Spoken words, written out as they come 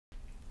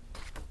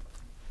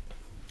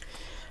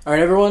All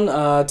right, everyone.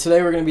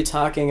 Today we're going to be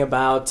talking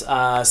about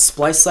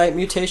splice site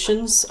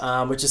mutations,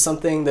 which is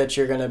something that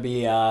you're going to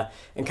be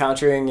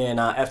encountering in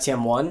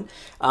FTM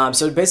 1.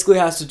 So it basically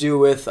has to do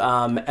with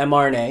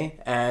mRNA,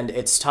 and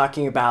it's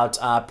talking about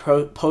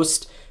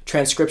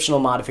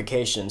post-transcriptional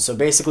modification. So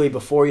basically,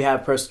 before you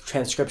have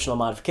post-transcriptional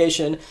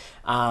modification,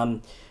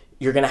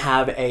 you're going to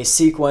have a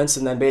sequence,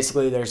 and then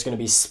basically there's going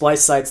to be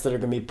splice sites that are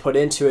going to be put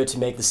into it to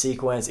make the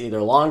sequence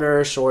either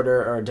longer,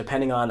 shorter, or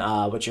depending on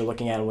what you're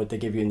looking at and what they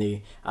give you in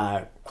the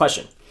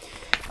question.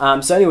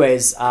 So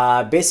anyways,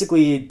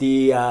 basically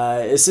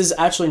this is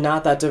actually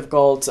not that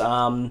difficult.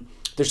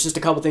 There's just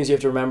a couple things you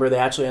have to remember. They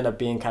actually end up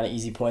being kind of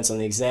easy points on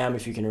the exam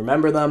if you can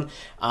remember them.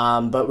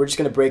 But we're just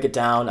going to break it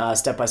down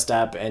step by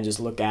step and just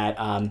look at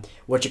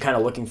what you're kind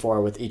of looking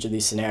for with each of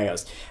these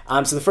scenarios.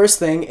 So the first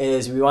thing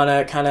is we want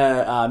to kind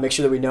of make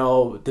sure that we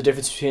know the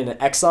difference between an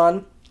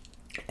exon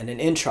and an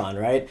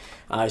intron, right?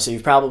 So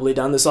you've probably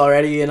done this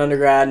already in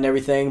undergrad and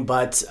everything,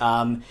 but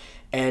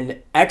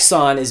an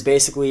exon is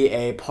basically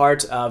a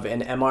part of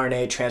an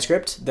mRNA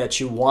transcript that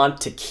you want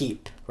to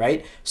keep,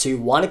 right? So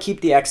you want to keep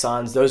the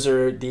exons. Those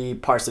are the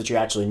parts that you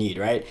actually need,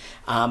 right?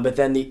 But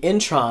then the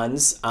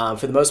introns,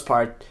 for the most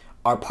part,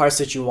 are parts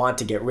that you want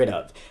to get rid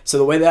of. So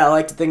the way that I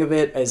like to think of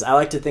it is I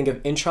like to think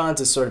of introns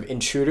as sort of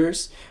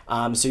intruders.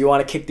 So you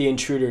want to kick the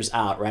intruders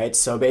out, right?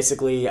 So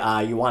basically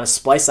you want to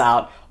splice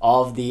out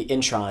all of the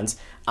introns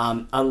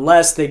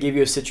unless they give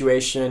you a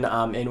situation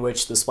in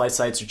which the splice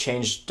sites are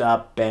changed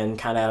up and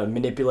kind of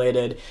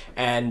manipulated,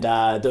 and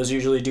those are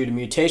usually due to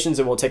mutations,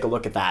 and we'll take a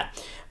look at that.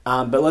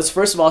 But let's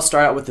first of all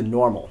start out with the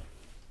normal.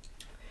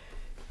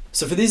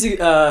 So for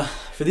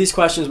these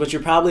questions, what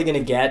you're probably going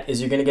to get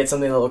is you're going to get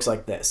something that looks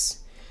like this.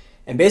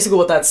 And basically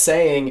what that's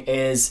saying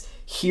is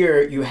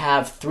here you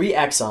have three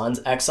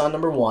exons, exon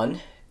number 1,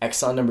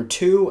 exon number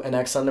 2, and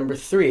exon number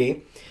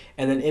 3.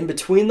 And then in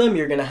between them,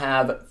 you're going to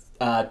have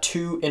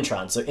two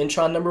introns. So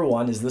intron number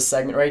 1 is this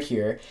segment right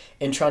here.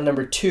 Intron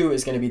number 2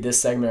 is going to be this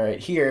segment right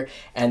here.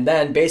 And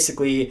then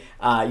basically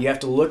you have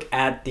to look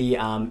at the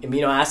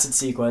amino acid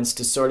sequence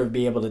to sort of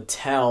be able to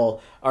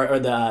tell, or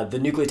the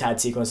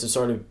nucleotide sequence to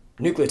sort of,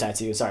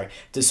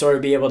 to sort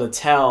of be able to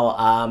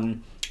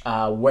tell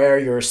where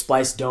your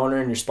splice donor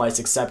and your splice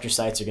acceptor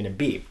sites are going to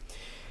be.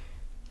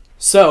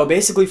 So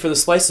basically for the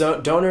splice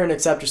donor and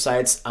acceptor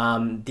sites,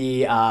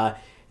 the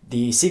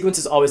sequence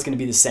is always going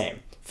to be the same.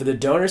 For the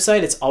donor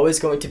site, it's always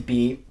going to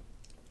be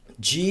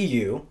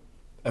GU,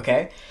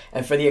 okay?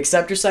 And for the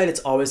acceptor site, it's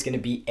always going to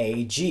be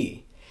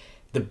AG.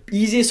 The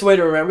easiest way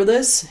to remember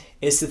this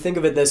is to think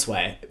of it this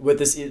way. With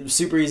this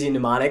super easy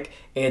mnemonic,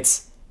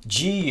 it's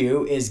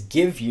GU is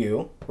give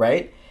you,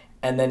 right?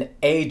 And then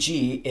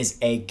AG is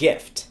a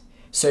gift.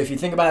 So if you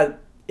think about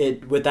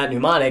it with that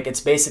mnemonic,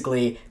 it's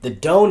basically the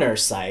donor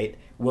site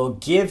will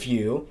give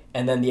you,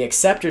 and then the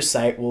acceptor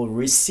site will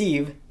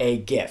receive a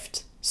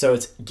gift. So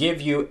it's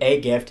give you a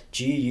gift,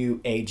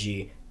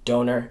 G-U-A-G,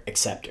 donor,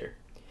 acceptor.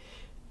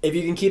 If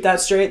you can keep that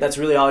straight, that's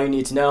really all you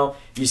need to know.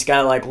 You just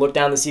gotta like look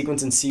down the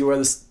sequence and see where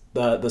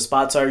the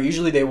spots are.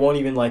 Usually they won't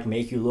even like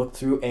make you look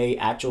through a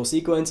actual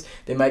sequence.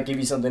 They might give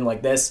you something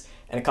like this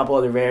and a couple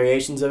other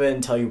variations of it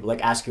and tell you,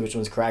 like, ask you which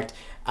one's correct.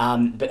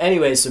 But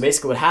anyways, so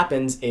basically what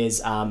happens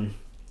is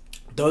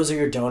those are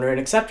your donor and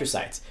acceptor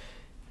sites.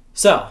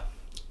 So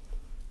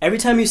every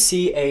time you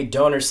see a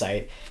donor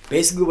site,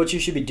 basically what you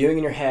should be doing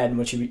in your head and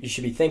what you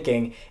should be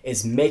thinking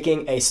is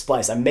making a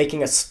splice. I'm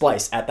making a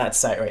splice at that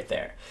site right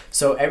there.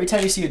 So every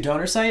time you see a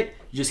donor site,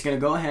 you're just going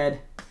to go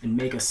ahead and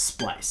make a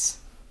splice.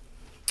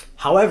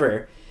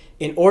 However,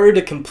 in order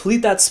to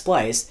complete that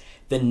splice,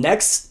 the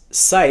next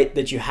site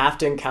that you have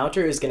to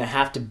encounter is going to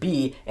have to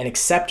be an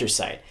acceptor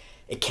site.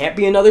 It can't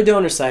be another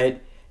donor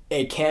site.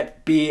 It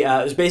can't be,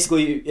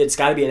 it's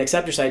got to be an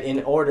acceptor site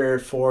in order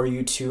for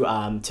you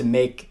to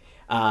make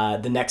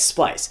the next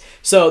splice.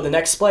 So the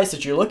next splice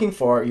that you're looking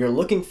for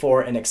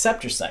an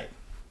acceptor site,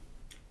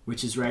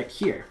 which is right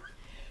here.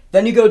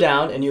 Then you go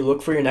down and you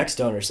look for your next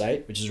donor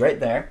site, which is right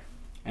there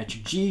at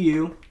your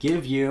GU,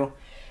 give you,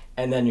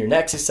 and then your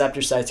next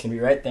acceptor site is going to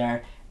be right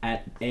there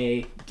at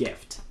a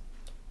gift.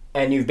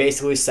 And you've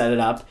basically set it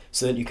up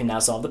so that you can now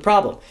solve the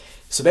problem.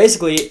 So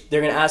basically, they're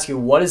going to ask you,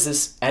 what is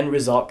this end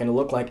result going to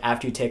look like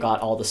after you take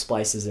out all the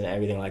splices and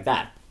everything like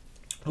that?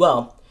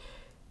 Well,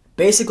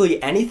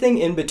 basically anything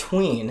in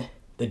between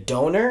the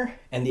donor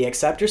and the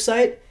acceptor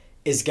site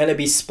is going to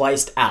be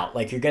spliced out.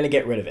 Like, you're going to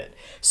get rid of it.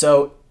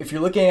 So if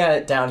you're looking at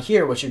it down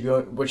here, what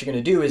you're going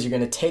to do is you're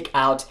going to take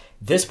out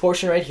this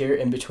portion right here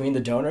in between the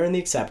donor and the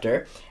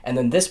acceptor, and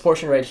then this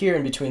portion right here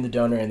in between the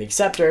donor and the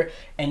acceptor,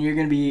 and you're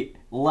going to be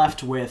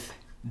left with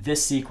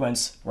this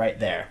sequence right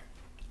there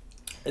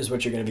is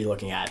what you're going to be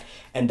looking at.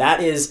 And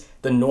that is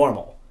the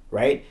normal,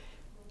 right?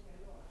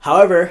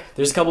 However,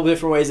 there's a couple of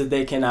different ways that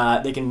they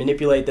can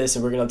manipulate this,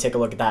 and we're going to take a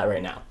look at that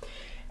right now.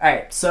 All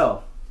right,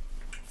 so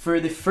for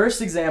the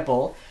first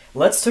example,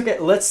 let's take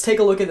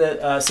a look at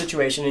the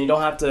situation, and you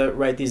don't have to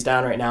write these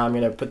down right now. I'm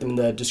going to put them in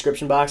the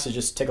description box, so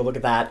just take a look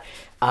at that.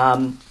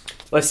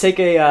 Let's take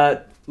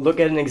a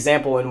look at an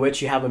example in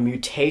which you have a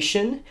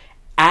mutation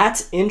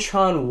at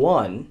intron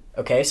 1,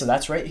 okay, so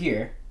that's right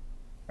here,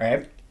 all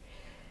right,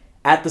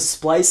 at the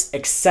splice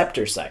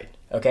acceptor site.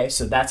 Okay,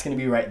 so that's going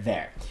to be right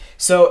there.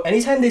 So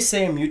anytime they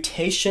say a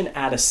mutation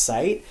at a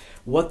site,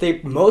 what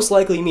they most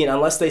likely mean,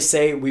 unless they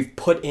say we've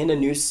put in a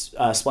new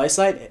splice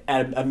site,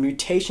 a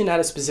mutation at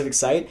a specific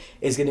site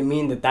is going to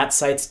mean that that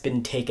site's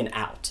been taken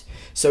out.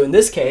 So in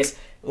this case,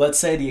 let's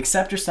say the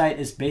acceptor site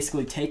is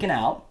basically taken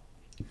out,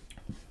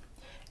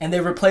 and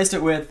they've replaced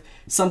it with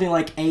something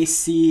like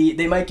AC.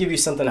 They might give you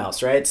something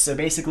else, right? So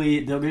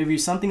basically, they'll give you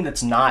something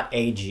that's not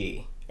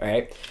AG,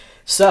 right?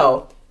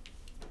 So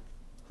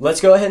let's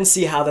go ahead and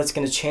see how that's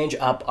going to change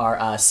up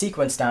our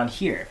sequence down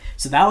here.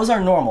 So that was our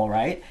normal,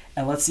 right?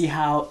 And let's see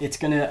how it's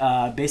going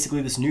to,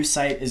 basically this new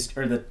site is,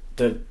 or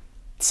the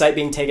site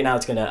being taken out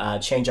is going to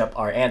change up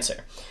our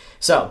answer.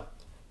 So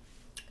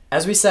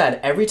as we said,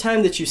 every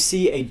time that you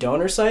see a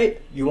donor site,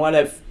 you want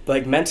to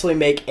like mentally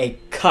make a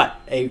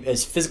cut, a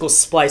physical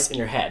splice in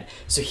your head.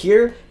 So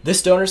here,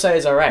 this donor site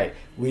is all right.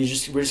 We're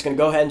just going to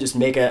go ahead and just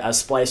make a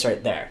splice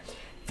right there.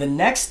 The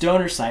next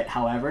donor site,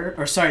 however,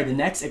 or sorry, the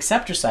next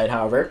acceptor site,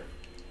 however,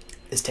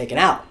 is taken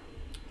out.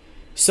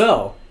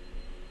 So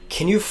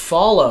can you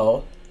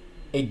follow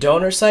a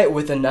donor site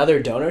with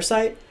another donor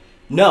site?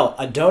 No,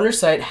 a donor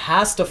site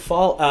has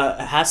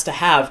to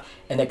have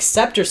an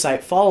acceptor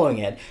site following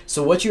it.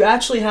 So what you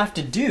actually have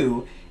to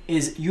do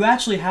is you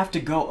actually have to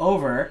go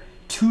over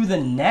to the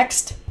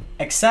next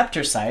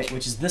acceptor site,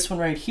 which is this one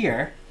right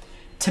here,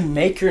 to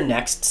make your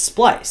next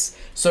splice.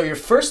 So your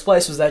first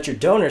splice was at your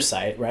donor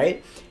site,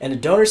 right? And a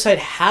donor site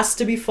has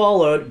to be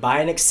followed by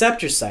an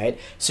acceptor site.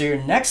 So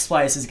your next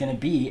splice is going to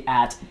be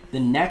at the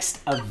next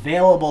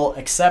available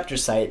acceptor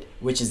site,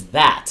 which is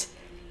that,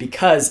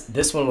 because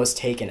this one was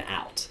taken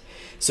out.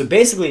 So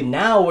basically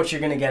now what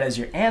you're going to get as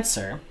your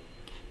answer,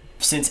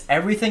 since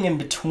everything in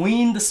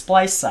between the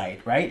splice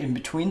site, right, in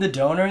between the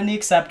donor and the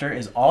acceptor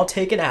is all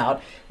taken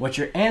out, what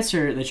your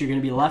answer that you're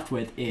going to be left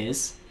with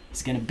is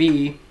going to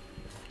be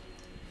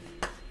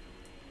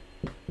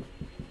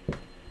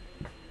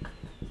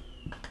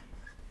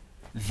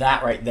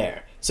that right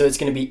there. So it's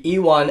going to be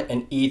E1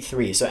 and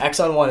E3. So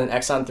exon 1 and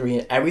exon 3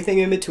 and everything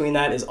in between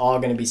that is all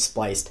going to be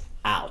spliced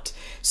out.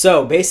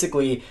 So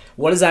basically,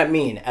 what does that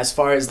mean as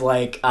far as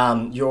like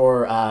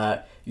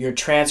your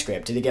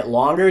transcript? Did it get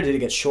longer? Did it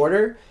get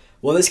shorter?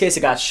 Well, in this case,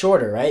 it got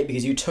shorter, right?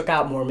 Because you took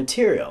out more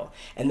material.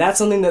 And that's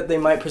something that they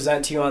might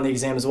present to you on the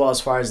exam as well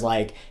as far as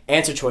like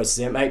answer choices.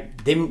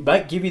 They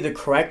might give you the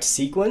correct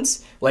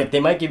sequence. Like they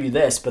might give you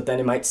this, but then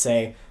it might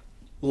say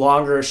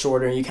longer or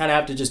shorter. And you kind of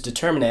have to just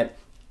determine it,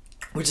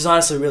 which is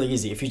honestly really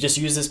easy. If you just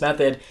use this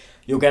method,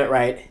 you'll get it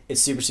right. It's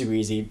super, super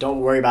easy.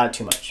 Don't worry about it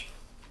too much.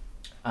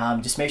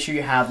 Just make sure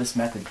you have this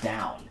method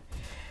down.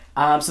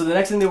 So the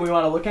next thing that we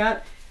want to look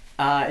at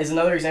is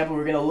another example.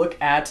 We're going to look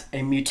at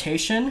a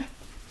mutation.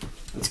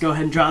 Let's go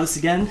ahead and draw this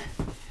again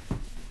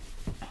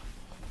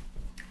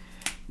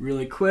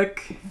really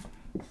quick.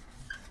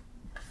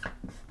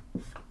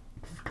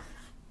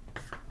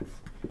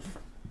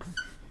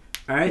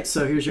 All right,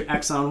 so here's your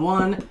exon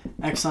 1,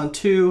 exon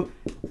 2,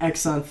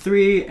 exon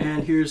 3,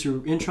 and here's your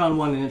intron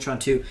 1 and intron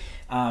 2.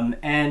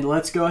 And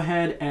let's go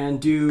ahead and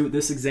do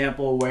this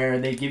example where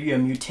they give you a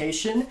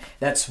mutation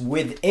that's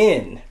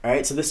within, all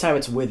right? So this time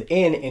it's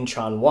within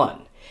intron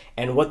 1.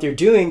 And what they're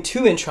doing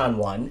to intron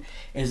 1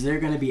 is they're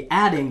going to be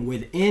adding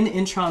within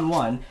intron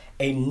 1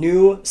 a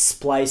new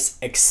splice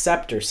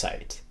acceptor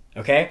site,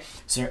 okay?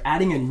 So they're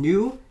adding a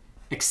new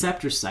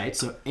acceptor site,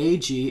 so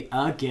AG,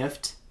 a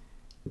gift,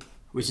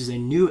 which is a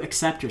new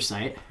acceptor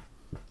site.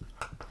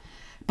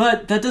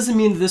 But that doesn't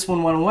mean that this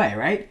one went away,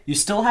 right? You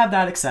still have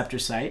that acceptor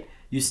site.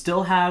 You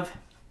still have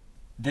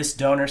this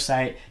donor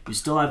site. You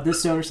still have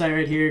this donor site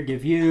right here,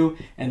 give you,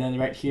 and then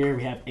right here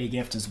we have a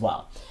gift as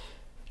well.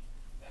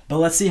 But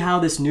let's see how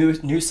this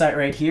new site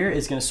right here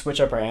is going to switch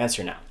up our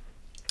answer now.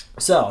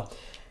 So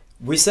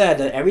we said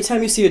that every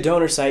time you see a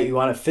donor site, you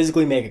want to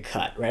physically make a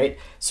cut, right?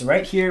 So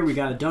right here, we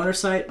got a donor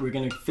site. We're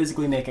going to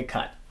physically make a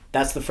cut.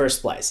 That's the first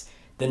splice.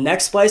 The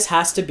next splice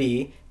has to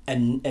be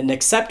an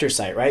acceptor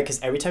site, right? Because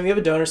every time you have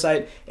a donor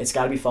site, it's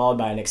got to be followed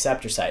by an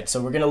acceptor site.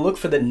 So we're going to look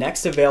for the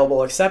next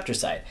available acceptor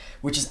site,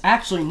 which is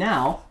actually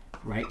now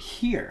right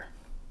here,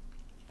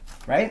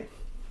 right?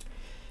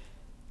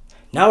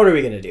 Now what are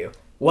we going to do?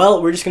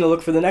 Well, we're just going to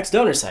look for the next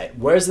donor site.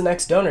 Where's the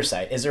next donor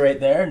site? Is it right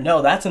there?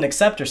 No, that's an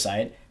acceptor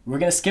site. We're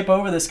going to skip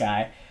over this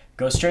guy,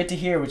 go straight to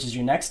here, which is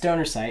your next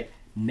donor site,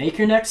 make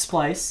your next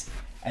splice,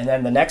 and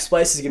then the next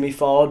splice is going to be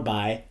followed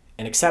by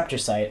an acceptor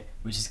site,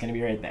 which is going to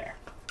be right there.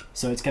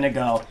 So it's going to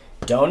go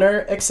donor,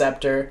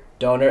 acceptor,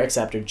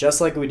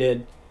 just like we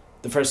did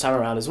the first time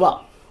around as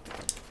well.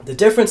 The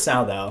difference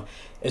now, though,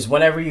 is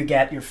whenever you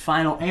get your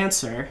final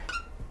answer,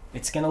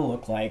 it's going to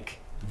look like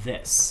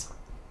this.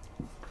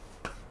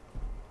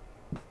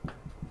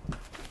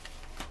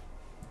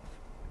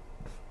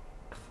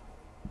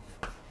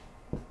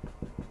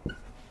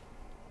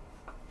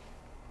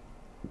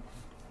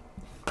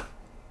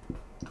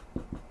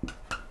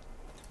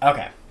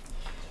 Okay.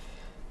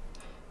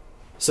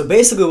 So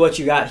basically what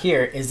you got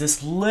here is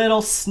this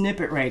little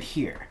snippet right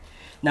here.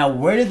 Now,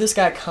 where did this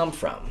guy come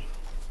from?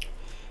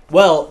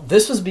 Well,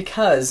 this was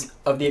because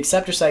of the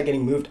acceptor site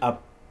getting moved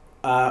up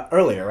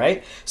earlier,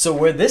 right? So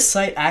where this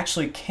site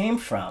actually came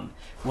from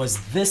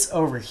was this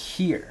over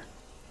here.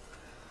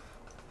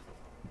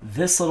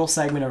 This little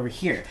segment over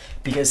here.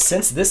 Because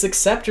since this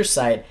acceptor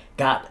site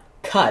got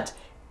cut,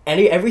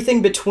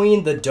 everything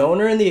between the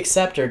donor and the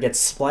acceptor gets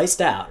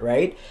spliced out,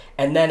 right?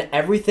 And then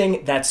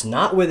everything that's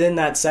not within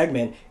that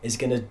segment is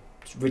going to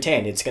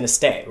retain. It's going to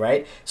stay,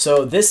 right?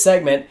 So this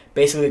segment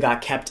basically got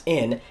kept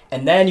in,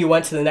 and then you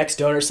went to the next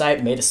donor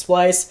site, made a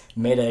splice,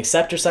 made an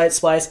acceptor site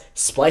splice,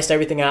 spliced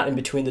everything out in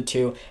between the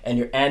two, and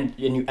you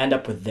end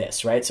up with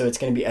this, right? So it's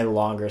going to be a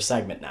longer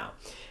segment now.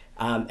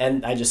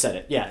 And I just said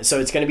it, yeah.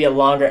 So it's going to be a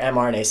longer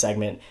mRNA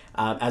segment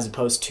as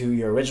opposed to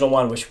your original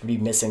one, which would be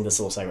missing this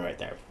little segment right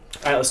there.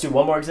 All right, let's do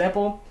one more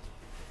example.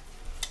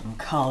 We'll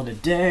call it a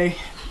day.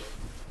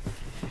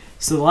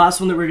 So the last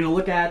one that we're going to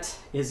look at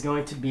is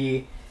going to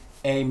be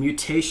a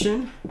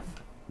mutation.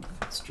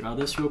 Let's draw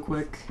this real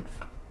quick.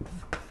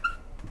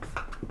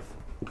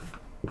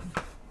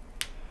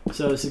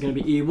 So this is going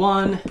to be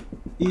E1,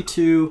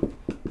 E2,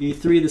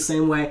 E3 the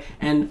same way.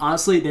 And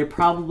honestly, they're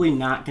probably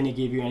not going to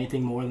give you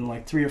anything more than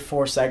like 3 or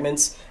 4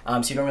 segments.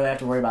 So you don't really have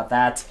to worry about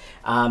that.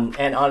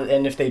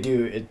 And if they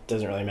do, it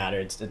doesn't really matter.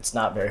 It's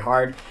not very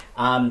hard.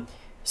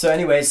 So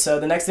anyways, so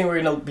the next thing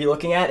we're going to be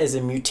looking at is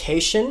a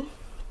mutation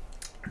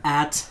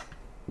at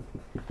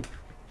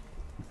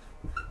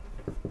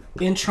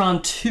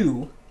Intron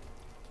 2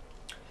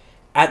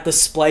 at the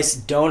Splice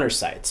donor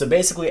site. So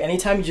basically,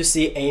 anytime you just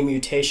see a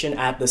mutation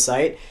at the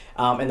site,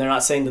 and they're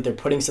not saying that they're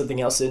putting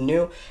something else in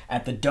new,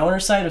 at the donor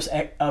site of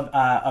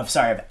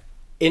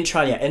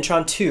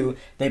Intron 2,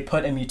 they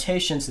put a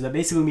mutation, so that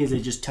basically means they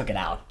just took it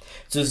out.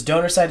 So this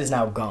donor site is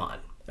now gone,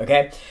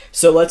 okay?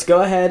 So let's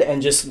go ahead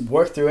and just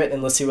work through it,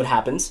 and let's see what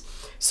happens.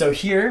 So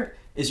here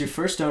is your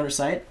first donor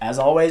site. As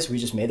always, we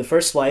just made the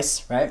first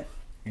splice, right?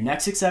 Your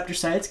next acceptor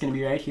site is going to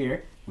be right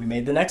here. We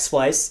made the next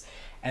splice,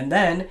 and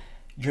then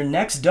your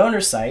next donor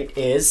site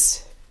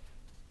is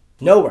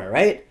nowhere,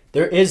 right?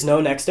 There is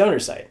no next donor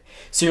site.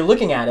 So you're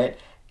looking at it,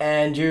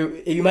 and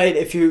you might,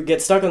 if you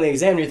get stuck on the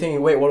exam, you're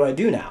thinking, wait, what do I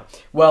do now?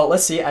 Well,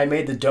 let's see, I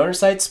made the donor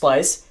site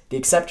splice, the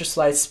acceptor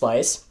site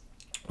splice,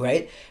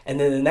 right? And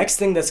then the next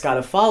thing that's got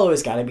to follow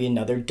is got to be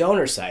another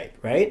donor site,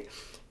 right?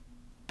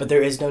 But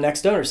there is no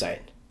next donor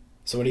site.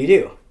 So what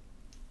do?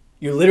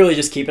 You literally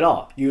just keep it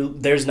all.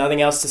 There's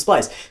nothing else to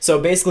splice. So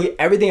basically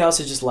everything else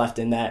is just left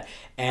in that,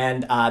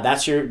 and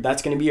that's going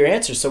to be your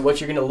answer. So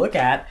what you're going to look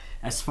at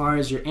as far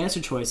as your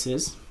answer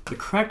choices, the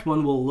correct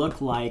one will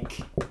look like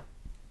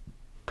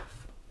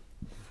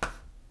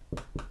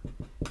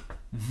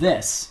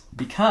this,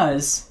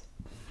 because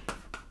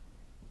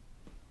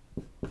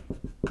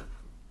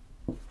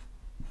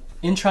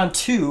Intron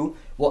 2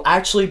 will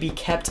actually be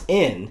kept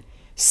in,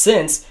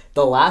 since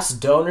the last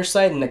donor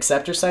site and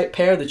acceptor site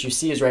pair that you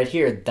see is right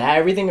here.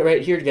 Everything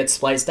right here gets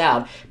spliced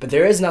out, but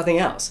there is nothing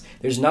else.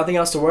 There's nothing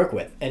else to work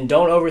with. And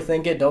don't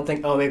overthink it. Don't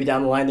think, oh, maybe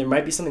down the line there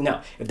might be something.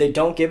 No, if they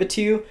don't give it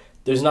to you,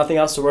 there's nothing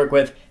else to work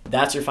with.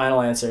 That's your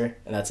final answer,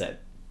 and that's it.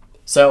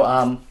 So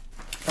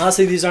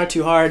honestly, these aren't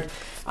too hard.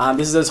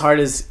 This is as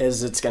hard as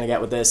it's going to get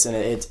with this, and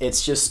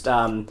it's just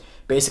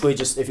basically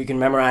just if you can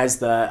memorize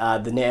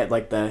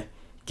the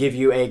give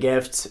you a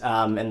gift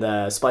and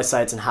the splice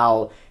sites and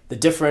how the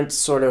different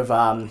sort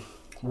of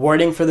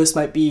wording for this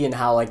might be and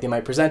how like they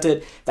might present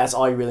it. That's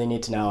all you really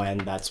need to know,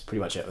 and that's pretty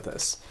much it with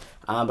this.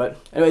 But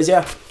anyways,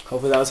 yeah,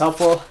 hopefully that was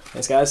helpful.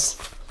 Thanks, guys.